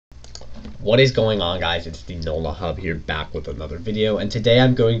What is going on, guys? It's the NOLA Hub here, back with another video, and today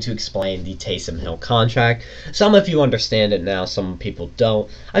I'm going to explain the Taysom Hill contract. Some of you understand it now, some people don't.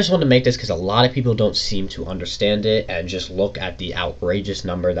 I just want to make this because a lot of people don't seem to understand it and just look at the outrageous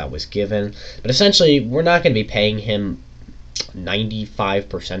number that was given. But essentially, we're not going to be paying him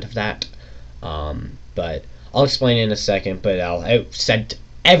 95% of that. But I'll explain it in a second. But I sent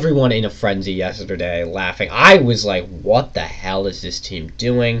everyone in a frenzy yesterday, laughing. I was like, what the hell is this team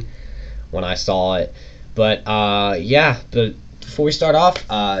doing? When I saw it. But yeah, but before we start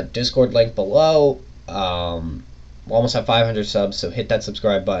off, Discord link below. We almost have 500 subs, so hit that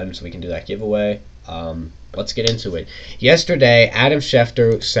subscribe button so we can do that giveaway. Let's get into it. Yesterday, Adam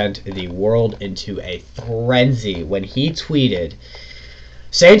Schefter sent the world into a frenzy when he tweeted,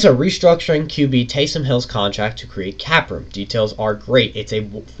 Saints are restructuring QB Taysom Hill's contract to create cap room. Details are great. It's a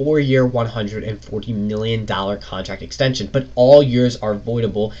 4-year, $140 million contract extension, but all years are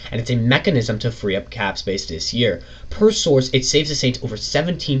voidable, and it's a mechanism to free up cap space this year. Per source, it saves the Saints over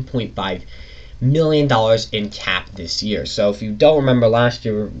 $17.5 million in cap this year. So if you don't remember, last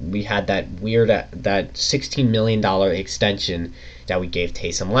year we had that $16 million extension that we gave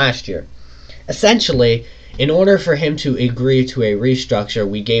Taysom last year. Essentially, in order for him to agree to a restructure,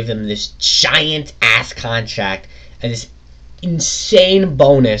 we gave him this giant-ass contract and this insane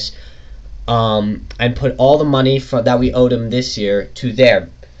bonus, and put all the money that we owed him this year to there.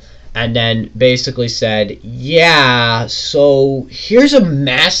 And then basically said, yeah, so here's a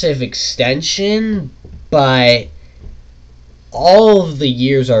massive extension, but all of the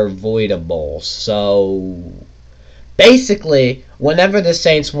years are voidable. So basically, whenever the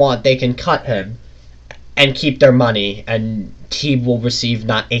Saints want, they can cut him and keep their money, and he will receive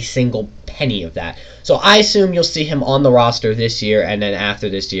not a single penny of that. So I assume you'll see him on the roster this year, and then after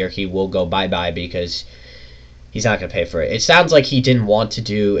this year he will go bye-bye because he's not going to pay for it. It sounds like he didn't want to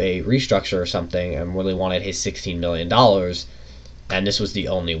do a restructure or something and really wanted his $16 million, and this was the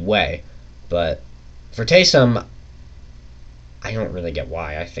only way. But for Taysom, I don't really get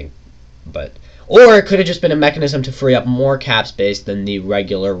why, I think, but... Or it could have just been a mechanism to free up more cap space than the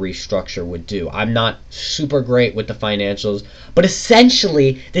regular restructure would do. I'm not super great with the financials, but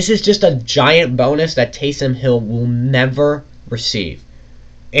essentially, this is just a giant bonus that Taysom Hill will never receive.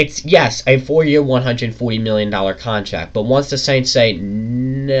 It's, yes, a 4-year, $140 million contract, but once the Saints say,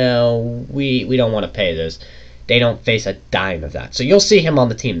 no, we don't want to pay this, they don't face a dime of that. So you'll see him on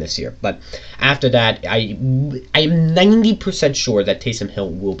the team this year. But after that, I am 90% sure that Taysom Hill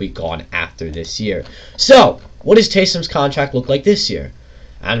will be gone after this year. So, what does Taysom's contract look like this year?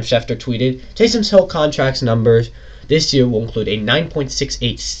 Adam Schefter tweeted, Taysom Hill contract's numbers this year will include a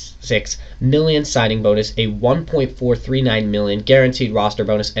 $9.686 million signing bonus, a $1.439 million guaranteed roster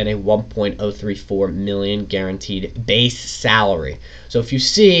bonus, and a $1.034 million guaranteed base salary. So if you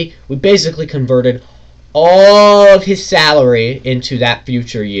see, we basically converted all of his salary into that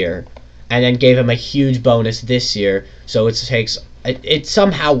future year, and then gave him a huge bonus this year. So it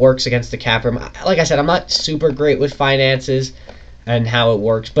somehow works against the cap room. Like I said, I'm not super great with finances and how it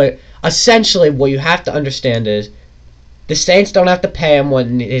works, but essentially what you have to understand is the Saints don't have to pay him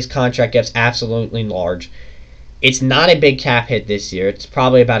when his contract gets absolutely large. It's not a big cap hit this year. It's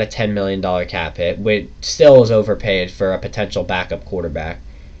probably about a $10 million cap hit, which still is overpaid for a potential backup quarterback.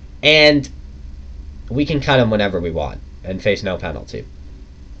 And we can cut him whenever we want and face no penalty.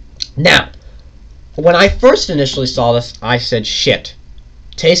 Now, when I first initially saw this, I said, shit,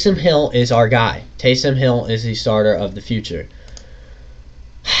 Taysom Hill is our guy. Taysom Hill is the starter of the future.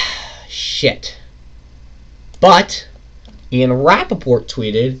 Shit. But Ian Rappaport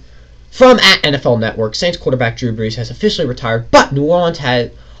tweeted, from @NFL Network, Saints quarterback Drew Brees has officially retired, but New Orleans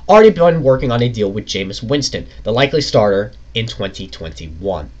had already been working on a deal with Jameis Winston, the likely starter, in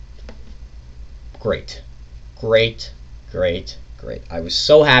 2021. Great. Great, great, great. I was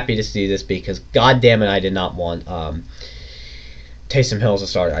so happy to see this because, goddamn it, I did not want Taysom Hill as a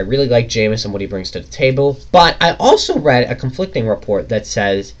starter. I really like Jameis and what he brings to the table, but I also read a conflicting report that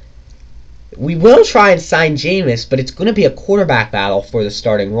says we will try and sign Jameis, but it's going to be a quarterback battle for the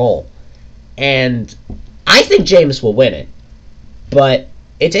starting role. And I think Jameis will win it, but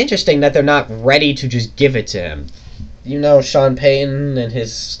it's interesting that they're not ready to just give it to him. You know, Sean Payton and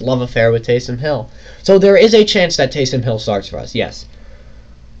his love affair with Taysom Hill. So there is a chance that Taysom Hill starts for us, yes.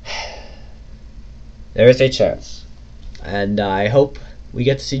 There is a chance. And I hope we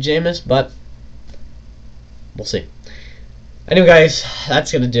get to see Jameis, but we'll see. Anyway, guys,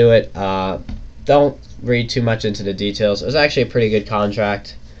 that's going to do it. Don't read too much into the details. It was actually a pretty good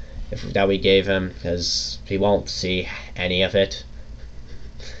contract that we gave him, because he won't see any of it.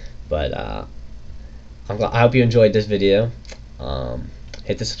 But I hope you enjoyed this video.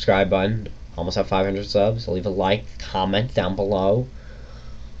 hit the subscribe button. Almost have 500 subs. Leave a like, comment down below.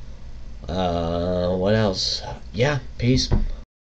 What else? Yeah, peace.